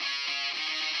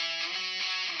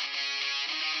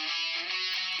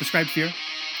Describe fear.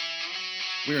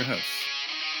 We're your hosts.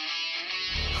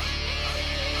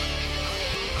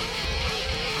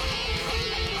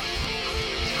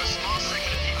 A small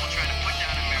segment of people trying to put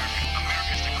down America.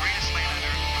 America's the greatest land on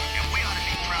earth, and we ought to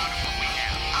be proud of what we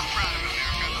have. I'm proud of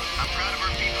America. I'm proud of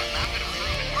our people, and I'm going to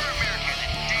prove it. We're Americans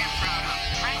and damn proud of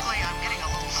it. Frankly, I'm getting a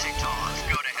little sick to all. Let's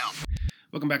go to hell.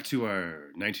 Welcome back to our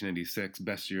 1996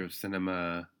 Best Year of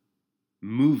Cinema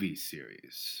movie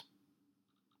series.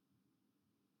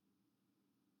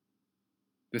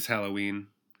 This Halloween,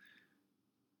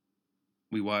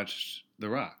 we watched The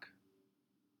Rock.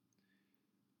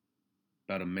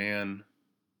 About a man,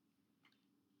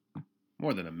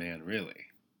 more than a man, really.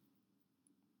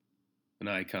 An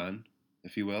icon,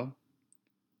 if you will.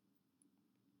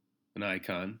 An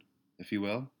icon, if you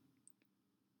will.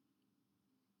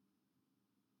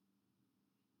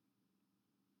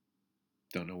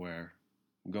 Don't know where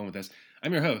I'm going with this.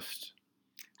 I'm your host.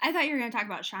 I thought you were going to talk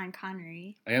about Sean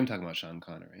Connery. I am talking about Sean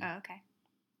Connery. Oh, okay.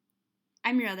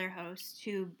 I'm your other host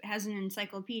who has an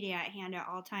encyclopedia at hand at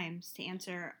all times to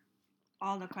answer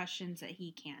all the questions that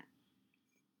he can't.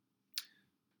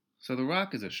 So The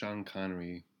Rock is a Sean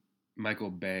Connery, Michael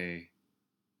Bay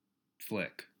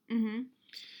flick Mm-hmm.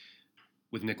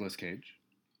 with Nicolas Cage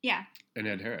Yeah. and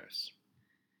Ed Harris.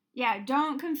 Yeah,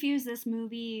 don't confuse this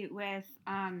movie with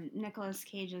Nicolas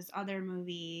Cage's other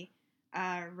movie,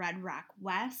 Red Rock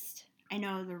West. I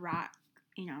know the Rock,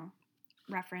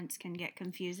 reference can get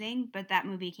confusing, but that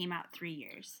movie came out 3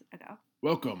 years ago.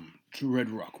 Welcome to Red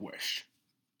Rock West.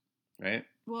 Right?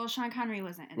 Well, Sean Connery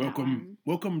wasn't in that one.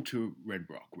 Welcome to Red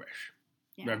Rock West.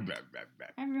 Yeah.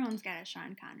 Everyone's got a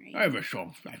Sean Connery. I have a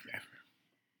song.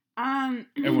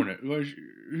 Mm-hmm. Everyone, what's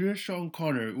your Sean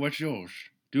Connery? What's yours?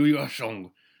 Do your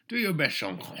song. Do your best,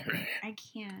 Sean Connery. I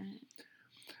can't.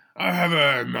 I have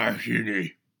a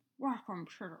martini. Welcome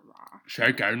to the Rock.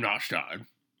 Shake and not start.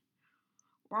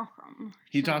 Welcome.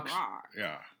 He to talks. The Rock.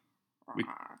 Yeah.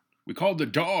 Rock. We called the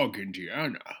dog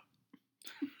Indiana.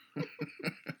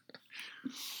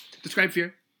 Describe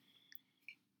fear.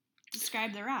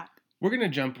 Describe the Rock. We're going to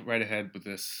jump right ahead with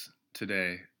this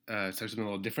today. Start something a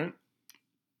little different.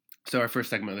 So our first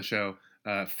segment of the show,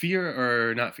 fear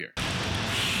or not fear?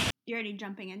 You're already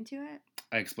jumping into it?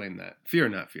 I explained that. Fear or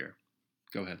not fear?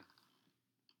 Go ahead.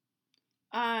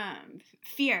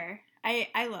 Fear.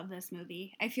 I love this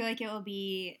movie. I feel like it'll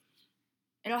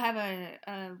have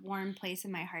a warm place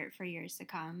in my heart for years to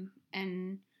come.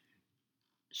 And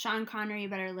Sean Connery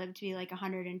better live to be like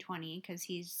 120 because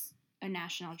he's a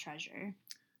national treasure.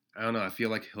 I don't know. I feel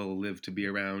like he'll live to be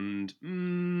around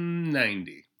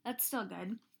 90. That's still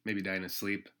good. Maybe die in his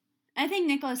sleep. I think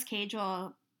Nicolas Cage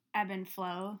will ebb and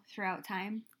flow throughout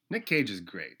time. Nick Cage is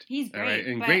great. He's great. All right?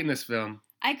 And but great in this film.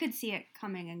 I could see it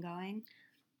coming and going.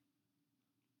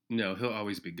 No, he'll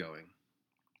always be going.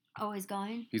 Always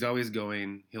going? He's always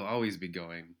going. He'll always be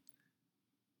going.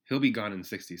 He'll be gone in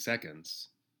 60 seconds.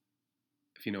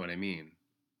 If you know what I mean.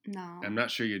 No. I'm not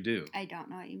sure you do. I don't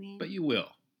know what you mean. But you will.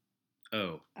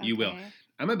 Oh, you will. Okay.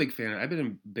 I've been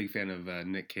a big fan of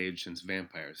Nick Cage since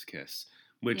Vampire's Kiss,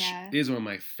 which Yeah. is one of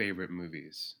my favorite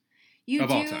movies. You of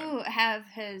all do time. have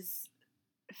his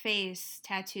face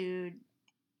tattooed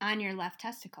on your left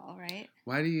testicle, right?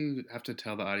 Why do you have to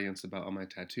tell the audience about all my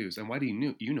tattoos? And why do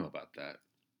you know about that?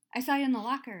 I saw you in the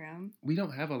locker room. We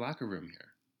don't have a locker room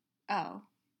here. Oh.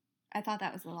 I thought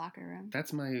that was the locker room.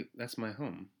 That's my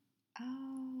home.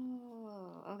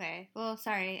 Oh, okay. Well,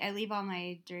 sorry. I leave all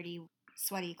my dirty,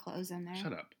 sweaty clothes in there.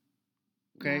 Shut up.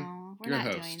 Okay? No, we're You're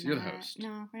not the host. doing that. You're the host.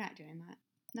 No, we're not doing that.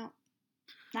 No.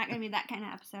 Not going to be that kind of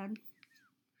episode.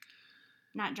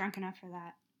 Not drunk enough for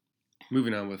that.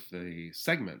 Moving on with the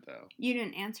segment, though. You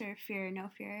didn't answer fear or no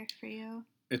fear for you?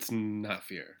 It's not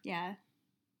fear. Yeah.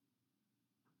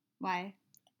 Why?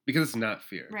 Because it's not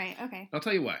fear. Right, okay. I'll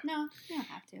tell you why. No, you don't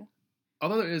have to.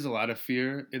 Although there is a lot of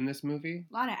fear in this movie,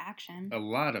 A lot of action. a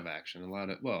lot of action,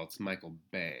 it's Michael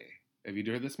Bay. Have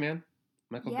you heard this man?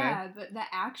 Michael Bay? Yeah, but the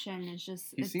action is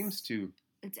just... He seems to...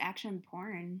 It's action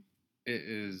porn. It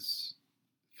is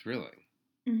thrilling.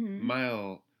 Mm-hmm.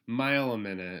 Mile a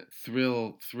minute,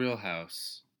 thrill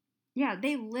house. Yeah,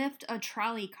 they lift a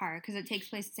trolley car, because it takes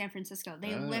place in San Francisco.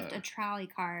 They lift a trolley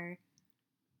car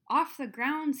off the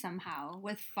ground somehow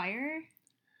with fire.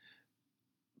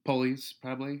 Pulleys,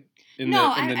 probably. I the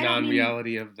don't mean-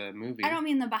 non-reality of the movie. I don't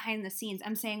mean the behind the scenes.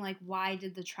 I'm saying, like, why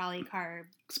did the trolley car...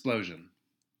 Explosion.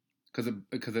 Because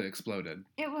it exploded.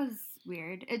 It was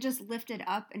weird. It just lifted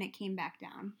up and it came back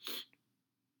down.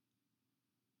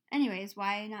 Anyways,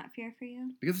 why not fear for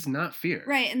you? Because it's not fear.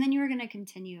 Right, and then you were going to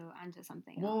continue onto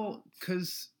something Well, else.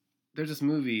 because there's this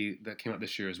movie that came out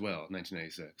this year as well,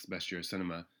 1996, Best Year of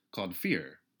Cinema, called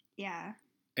Fear. Yeah.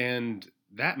 And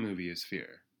that movie is Fear.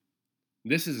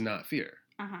 This is not Fear.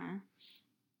 Uh-huh.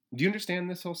 Do you understand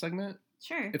this whole segment?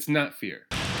 Sure. It's not Fear.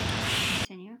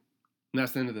 Continue.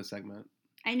 That's the end of the segment.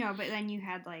 I know, but then you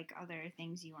had like other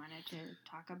things you wanted to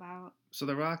talk about. So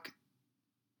The Rock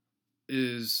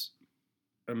is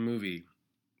a movie.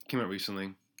 Came out recently.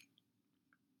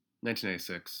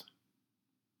 1996.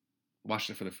 Watched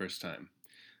it for the first time.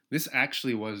 This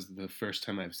actually was the first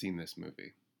time I've seen this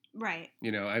movie. Right.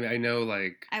 You know, I know,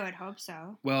 like... I would hope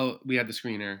so. Well, we had the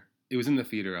screener. It was in the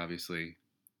theater, obviously.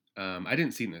 I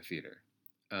didn't see it in the theater.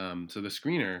 So the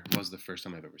screener was the first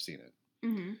time I've ever seen it.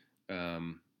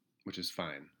 Mm-hmm. Which is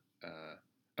fine.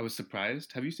 I was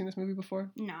surprised. Have you seen this movie before?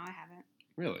 No, I haven't.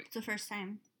 Really? It's the first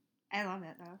time. I love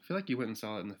it, though. I feel like you went and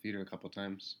saw it in the theater a couple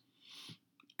times.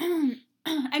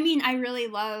 I mean, I really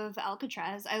love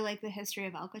Alcatraz. I like the history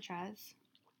of Alcatraz.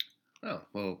 Oh,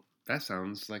 well, that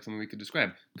sounds like something we could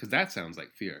describe. Because that sounds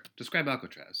like Fear. Describe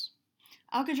Alcatraz.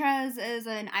 Alcatraz is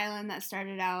an island that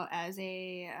started out as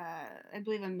I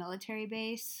believe, a military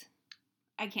base.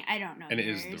 I don't know. And it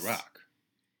is The Rock.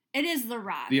 It is The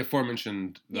Rock. The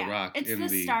aforementioned The Rock. It's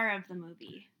the star of the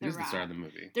movie. It is the star of the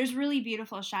movie. There's really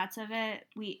beautiful shots of it.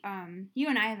 You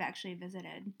and I have actually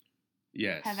visited.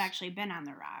 Yes. Have actually been on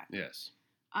The Rock. Yes.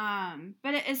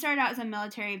 But it started out as a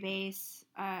military base.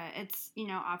 It's,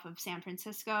 off of San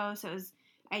Francisco, so it was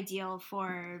ideal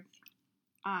for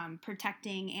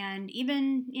protecting and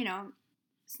even,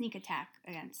 sneak attack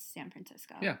against San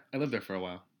Francisco. Yeah, I lived there for a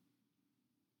while.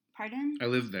 Pardon? I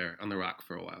lived there on The Rock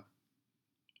for a while.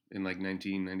 In like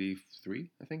 1993,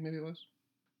 I think maybe it was.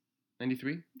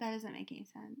 93? That doesn't make any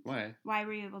sense. Why? Why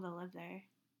were you able to live there?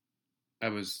 I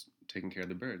was taking care of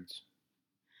the birds.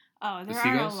 Oh, there are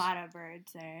seagulls? a lot of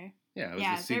birds there. Yeah, it was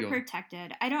yeah, the seagull. they're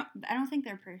protected. I don't think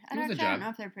they're I was a don't job. know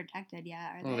if they're protected yet.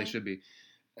 Are Oh, they should be.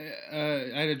 I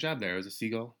had a job there. It was a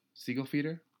seagull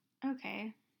feeder.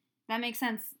 Okay, that makes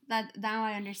sense. That now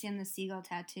I understand the seagull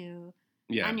tattoo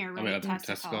on your right other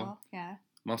testicle. Yeah.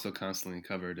 I'm also constantly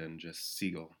covered in just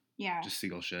seagull. Yeah. Just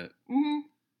seagull shit. Mhm.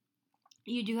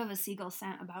 You do have a seagull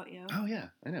scent about you. Oh yeah,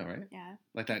 I know, right? Yeah.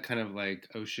 Like that kind of like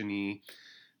oceany,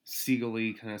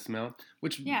 seagull-y kind of smell,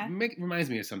 which reminds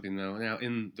me of something though. Now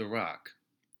in The Rock.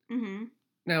 Mhm.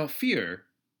 Now Fear,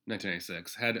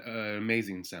 1996 had an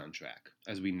amazing soundtrack,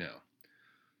 as we know.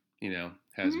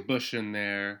 Has Bush in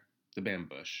there, the band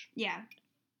Bush. Yeah.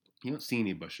 You don't see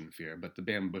any Bush in Fear, but the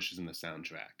band Bush is in the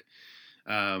soundtrack.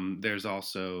 There's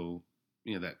also,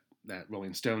 that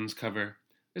Rolling Stones cover.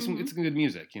 It's good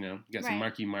music, You got some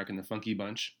Marky Mark and the Funky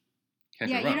Bunch. Can't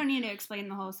go wrong. You don't need to explain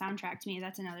the whole soundtrack to me.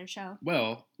 That's another show.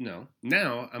 Well, no.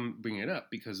 Now I'm bringing it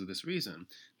up because of this reason.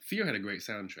 Fear had a great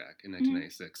soundtrack in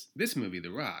 1996. This movie,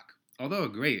 The Rock, although a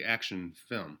great action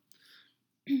film,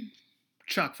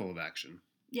 chock full of action.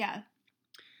 Yeah.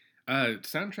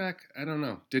 Soundtrack, I don't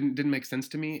know. Didn't make sense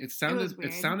to me. It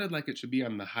sounded like it should be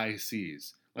on the high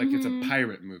seas. Like it's a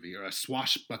pirate movie or a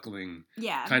swashbuckling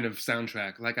kind of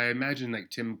soundtrack. Like I imagine like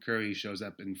Tim Curry shows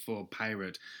up in full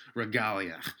pirate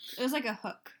regalia. It was like a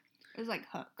Hook. It was like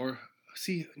Hook. Or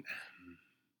see,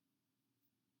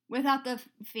 without the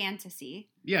fantasy.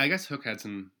 Yeah, I guess Hook had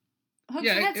some. Hook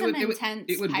had some intense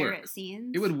pirate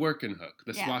scenes. It would work in Hook,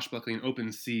 the swashbuckling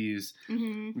open seas,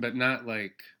 but not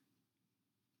like,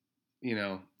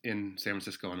 in San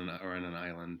Francisco or on an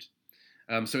island.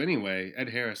 So anyway, Ed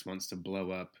Harris wants to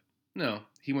blow up. No,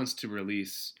 he wants to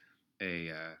release a,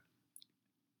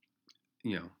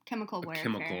 chemical warfare.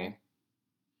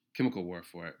 Chemical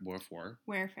warfare.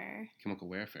 Warfare. Chemical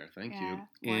warfare. Thank you.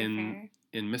 Warfare.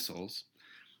 In missiles,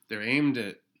 they're aimed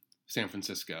at San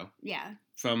Francisco. Yeah.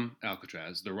 From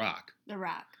Alcatraz, The Rock. The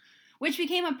Rock, which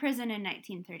became a prison in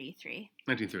 1933.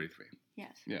 1933.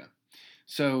 Yes. Yeah.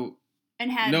 So.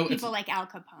 And had people like Al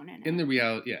Capone in it. In the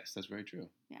reality, yes, that's very true.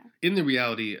 Yeah. In the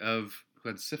reality of who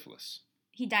had syphilis.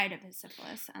 He died of his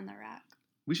syphilis on The Rock.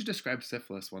 We should describe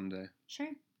syphilis one day. Sure.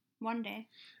 One day.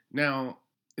 Now,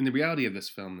 in the reality of this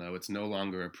film, though, it's no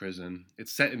longer a prison.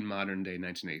 It's set in modern day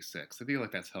 1986. I feel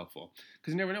like that's helpful.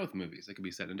 Because you never know with movies. They could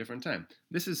be set in a different time.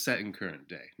 This is set in current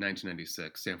day,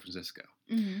 1996, San Francisco.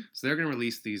 Mm-hmm. So they're going to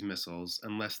release these missiles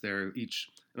unless they're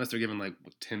given like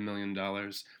 $10 million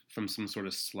from some sort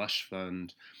of slush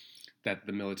fund that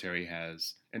the military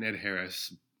has. And Ed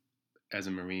Harris, as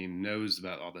a Marine, knows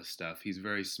about all this stuff. He's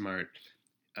very smart.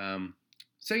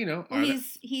 So,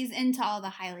 he's into all the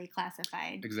highly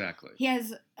classified. Exactly. He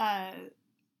has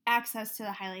access to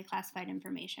the highly classified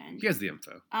information. He has the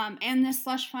info. And this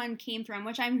slush fund came from,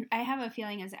 which I have a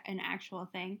feeling is an actual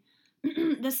thing.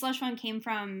 The slush fund came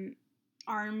from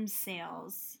arms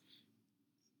sales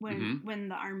when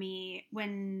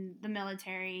the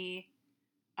military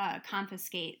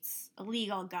confiscates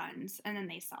illegal guns, and then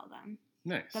they sell them.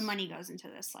 Nice. The money goes into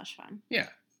this slush fund. Yeah.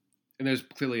 And there's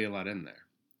clearly a lot in there.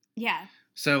 Yeah.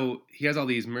 So he has all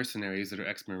these mercenaries that are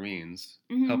ex-Marines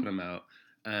Mhm. helping him out,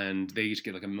 and they each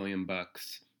get like $1 million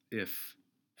if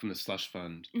from the slush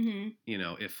fund, Mm-hmm.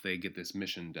 if they get this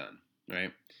mission done,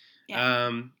 right?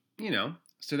 Yeah.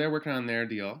 So they're working on their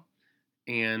deal,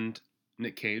 and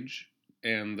Nick Cage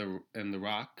and the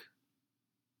Rock,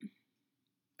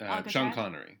 Sean Alcatraz?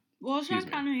 Connery, Well, Sean Excuse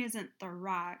me. Connery isn't The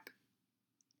Rock.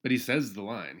 but he says the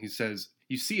line. He says,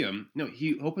 "You see him? No,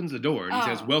 he opens the door and he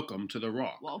says, Oh. 'Welcome to the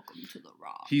Rock.' Welcome to The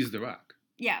Rock. He's the Rock,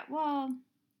 Yeah. Well.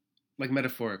 like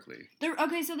metaphorically. So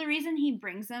the reason he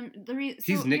brings them,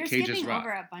 He's Nick you're Cage's skipping Rock.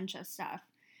 over a bunch of stuff.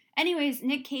 Anyways,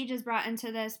 Nick Cage is brought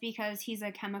into this because he's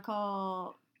a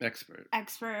chemical Expert.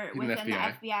 expert He's an within the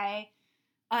FBI.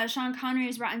 FBI. Sean Connery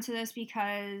is brought into this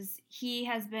because he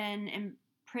has been in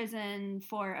prison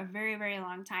for a very, very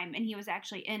long time, and he was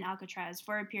actually in Alcatraz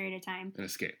for a period of time. And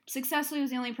escaped. Successfully was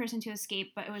the only person to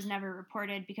escape, but it was never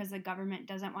reported because the government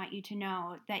doesn't want you to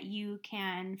know that you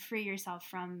can free yourself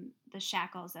from the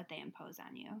shackles that they impose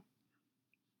on you.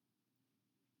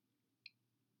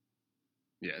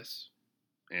 Yes.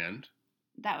 And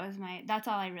That's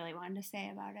all I really wanted to say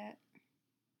about it.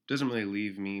 doesn't really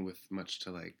leave me with much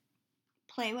to like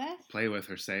Play with? play with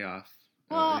or say off.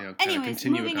 Well, kind of anyways,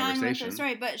 continue moving a on with conversation. the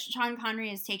story, but Sean Connery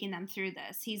is taking them through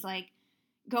this. He's like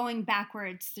going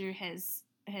backwards through his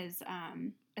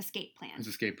escape plan. His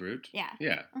escape route. Yeah.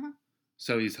 Yeah. Uh-huh.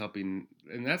 So he's helping,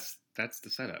 and that's the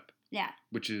setup, Yeah.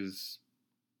 which is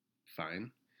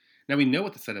fine. Now we know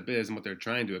what the setup is and what they're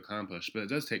trying to accomplish, but it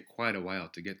does take quite a while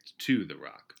to get to the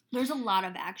Rock. There's a lot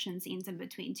of action scenes in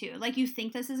between too. Like you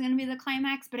think this is going to be the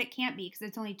climax, but it can't be because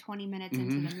it's only 20 minutes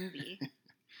into Mhm. the movie.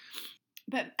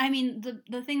 But I mean,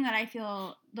 the thing that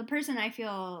the person I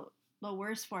feel the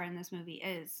worst for in this movie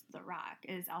is The Rock,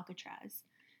 is Alcatraz,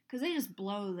 because they just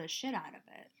blow the shit out of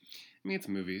it. I mean, it's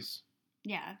movies.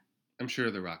 Yeah. I'm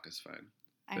sure the Rock is fine.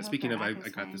 I But hope speaking The of, I Rock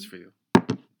is got this fine. for you.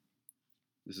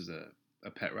 This is a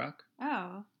pet rock.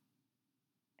 Oh.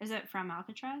 Is it from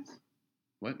Alcatraz?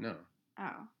 What? No,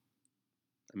 Oh.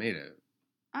 I made it.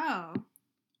 Oh.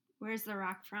 Where's The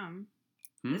Rock from?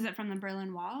 Hmm? Is it from the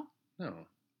Berlin Wall? No.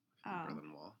 Oh.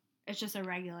 Berlin Wall. It's just a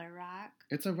regular rock.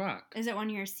 It's a rock. Is it one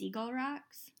of your seagull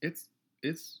rocks? It's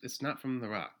not from the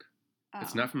Rock. Oh.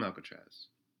 It's not from Alcatraz.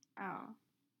 Oh.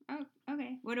 Oh,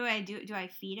 okay. What do I do? Do I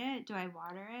feed it? Do I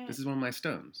water it? This is one of my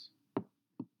stones.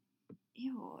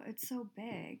 Ew, it's so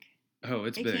big. Oh,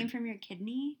 it's it big. came from your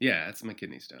kidney? Yeah, it's my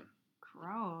kidney stone.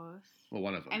 Gross. Well,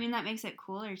 one of them. I mean, that makes it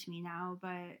cooler to me now,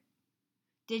 but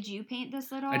did you paint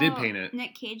this little I did paint it.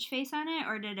 Nick Cage face on it,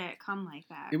 or did it come like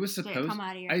that? It was Did it supposed- come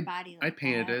out of your body like I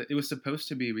painted that? it. It was supposed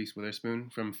to be Reese Witherspoon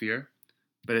from Fear,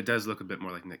 but it does look a bit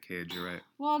more like Nick Cage. You're right.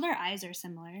 Well, their eyes are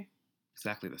similar.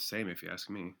 Exactly the same, if you ask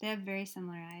me. They have very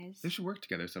similar eyes. They should work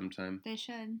together sometime. They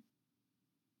should.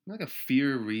 Like a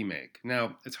Fear remake.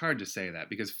 Now, it's hard to say that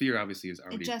because Fear obviously is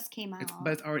already. It just came out.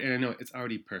 But it's already. And I know it's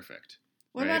already perfect.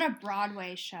 What right? about a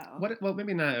Broadway show? Well,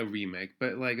 maybe not a remake,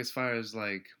 but like as far as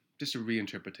like just a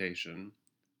reinterpretation,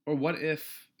 or what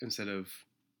if instead of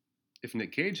if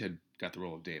Nick Cage had got the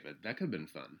role of David, that could have been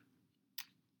fun.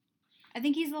 I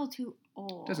think he's a little too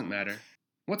old. Doesn't matter.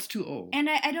 What's too old? And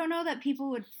I don't know that people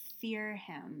would fear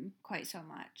him quite so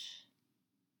much.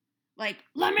 Like,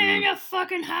 let me in your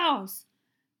fucking house!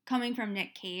 Coming from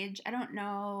Nick Cage, I don't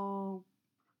know.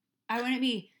 I wouldn't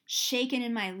be shaken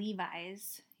in my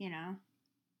Levi's, you know?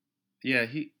 Yeah,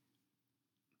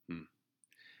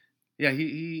 Yeah,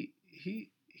 he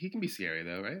can be scary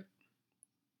though, right?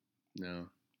 No.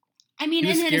 I mean,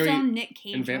 He in was his scary own Nick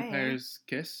Cage In way. Vampire's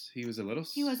Kiss, he was a little.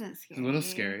 He wasn't scary. a little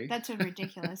scary. That's a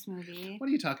ridiculous movie. What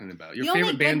are you talking about? Your The only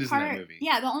favorite band good is in part, that movie.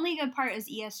 Yeah, the only good part is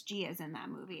ESG is in that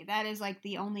movie. That is like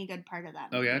the only good part of that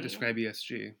Oh movie. yeah, describe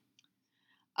ESG.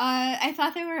 I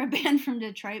thought they were a band from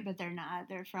Detroit, but they're not.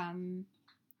 They're from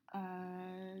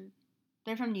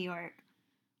New York.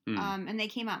 Hmm. And they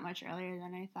came out much earlier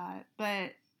than I thought.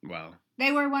 But Wow.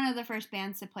 they were one of the first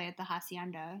bands to play at the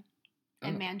Hacienda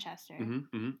in Oh. Manchester.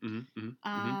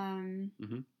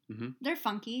 They're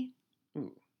funky.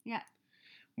 Ooh. Yeah. Got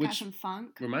Which some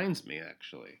funk. reminds me,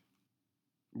 actually,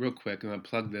 real quick, I'm gonna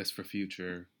plug this for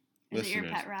future Is it listeners.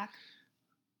 your pet rock?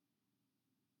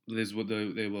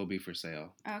 They will be for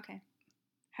sale. Oh, okay.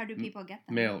 How do people get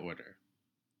them? Mail order.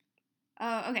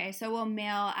 Oh, okay. So we'll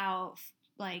mail out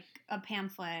like a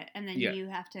pamphlet, and then Yeah. you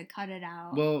have to cut it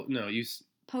out. Well, no,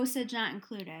 Postage not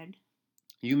included.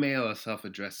 you mail a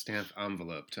self-addressed stamped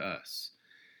envelope to us,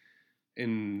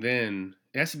 and then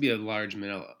it has to be a large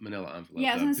manila envelope.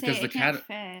 Yeah, I was though, gonna say it can't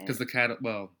fit. because the cat.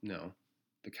 Well, no,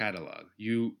 the catalog.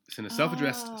 You send a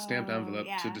self-addressed stamped Oh, envelope to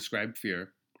yeah. Describe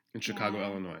Fear in Chicago, Yeah.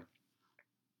 Illinois.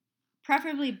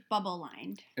 Preferably bubble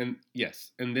lined. And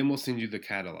yes, and then we'll send you the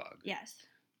catalog, Yes.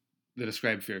 the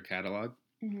Describe Fear catalog.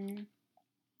 Mm-hmm.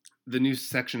 The new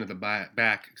section at the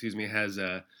back, has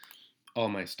all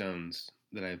my stones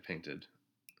that I've painted.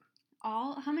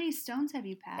 How many stones have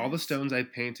you passed? All the stones I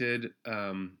painted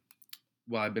while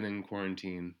I've been in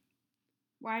quarantine.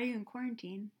 Why are you in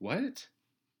quarantine? What?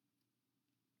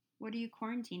 What are you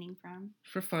quarantining from?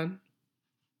 For fun.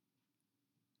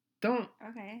 Don't.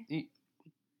 Okay.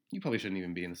 You probably shouldn't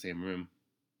even be in the same room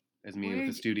as me with Where'd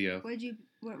the studio.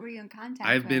 What were you in contact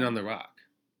I've with? been on the rock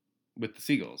with the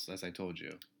seagulls, as I told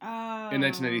you. Oh. In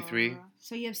 1993.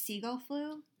 So you have seagull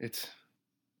flu? It's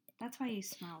That's why you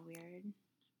smell weird.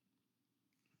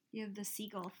 You have the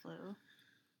seagull flu.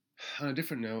 on a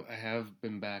different note. I have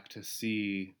been back to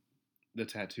see the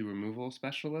tattoo removal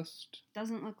specialist.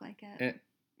 Doesn't look like it.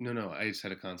 No. I just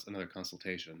had another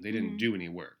consultation. They didn't Mhm. do any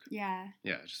work. Yeah.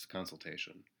 Yeah, it's just a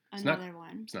consultation. Another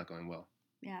one. It's not going well.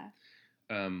 Yeah.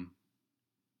 Um.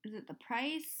 Is it the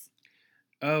price?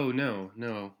 Oh no.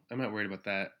 I'm not worried about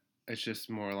that. It's just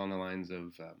more along the lines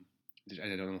of I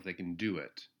don't know if they can do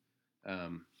it.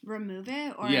 Remove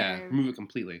it or remove it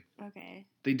completely. Okay.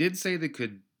 They did say they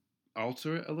could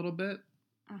alter it a little bit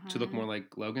Uh-huh. to look more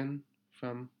like Logan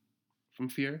from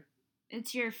Fear.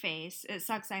 It's your face. It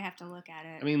sucks I have to look at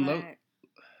it. I mean, but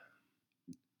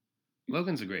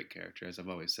Logan's a great character, as I've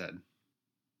always said.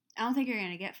 I don't think you're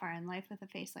gonna get far in life with a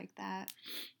face like that.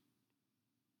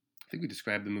 I think we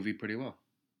described the movie pretty well.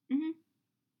 Mhm.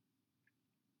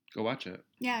 Go watch it.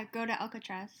 Yeah, go to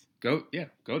Alcatraz. Go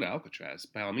to Alcatraz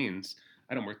by all means.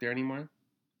 I don't work there anymore.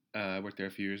 I worked there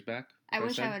a few years back. I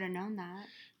wish I said. would have known that.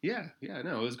 Yeah,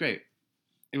 no, it was great.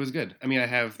 It was good. I mean,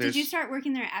 Did you start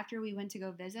working there after we went to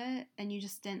go visit and you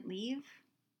just didn't leave?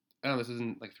 Oh, this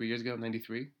isn't like 3 years ago,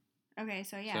 93? Okay,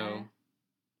 so yeah. So,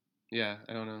 yeah,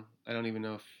 I don't know. I don't even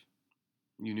know if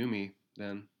you knew me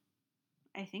then.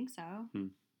 I think so.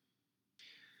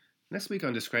 Next week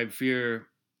on Describe Fear,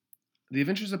 The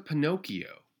Adventures of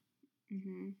Pinocchio,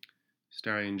 Mm-hmm.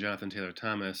 starring Jonathan Taylor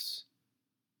Thomas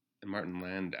and Martin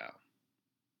Landau.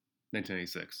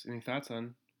 1996. Any thoughts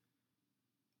on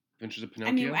Adventures of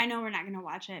Pinocchio? I mean, I know we're not going to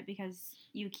watch it because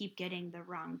you keep getting the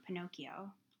wrong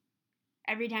Pinocchio.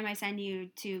 Every time I send you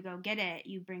to go get it,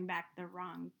 you bring back the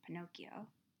wrong Pinocchio.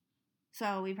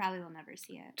 So we probably will never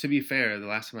see it. To be fair, the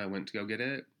last time I went to go get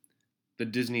it, the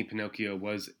Disney Pinocchio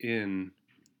was in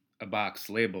a box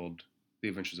labeled The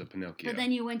Adventures of Pinocchio. But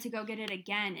then you went to go get it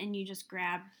again and you just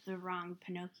grabbed the wrong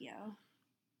Pinocchio.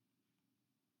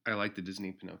 I like the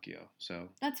Disney Pinocchio, so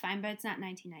That's fine, but it's not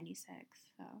 1996,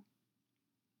 so.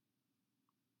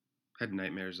 I had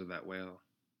nightmares of that whale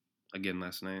again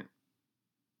last night.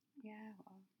 Yeah,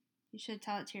 well, you should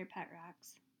tell it to your pet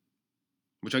rocks.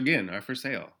 Which again are for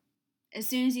sale. As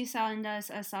soon as you send us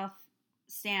a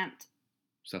self-stamped,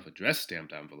 Self-addressed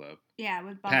stamped envelope. yeah,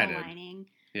 with bubble Padded. lining.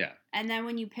 Yeah. And then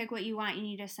when you pick what you want, you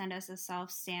need to send us a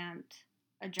self-stamped,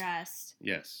 addressed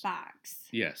Yes. box.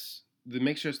 Yes.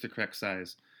 Make sure it's the correct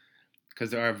size,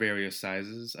 because there are various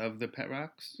sizes of the pet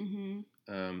rocks.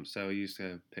 Mm-hmm. So you just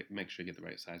gotta make sure you get the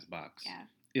right size box. Yeah.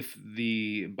 If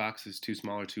the box is too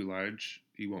small or too large,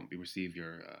 you won't receive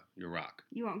your rock.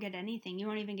 You won't get anything. You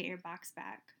won't even get your box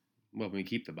back. Well, we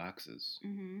keep the boxes.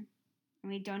 Mm-hmm.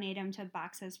 And we donate them to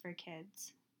Boxes for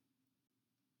Kids.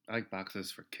 I like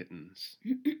boxes for kittens.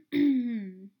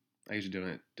 I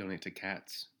usually donate to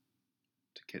cats,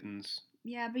 to kittens.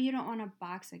 Yeah, but you don't want a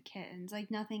box of kittens. Like,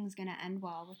 nothing's going to end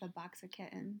well with a box of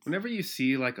kittens. Whenever you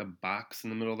see like a box in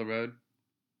the middle of the road,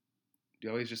 do you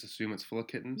always just assume it's full of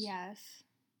kittens? Yes.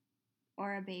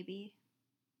 Or a baby.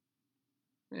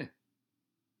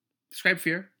 Describe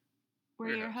Fear.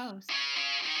 We're your hosts.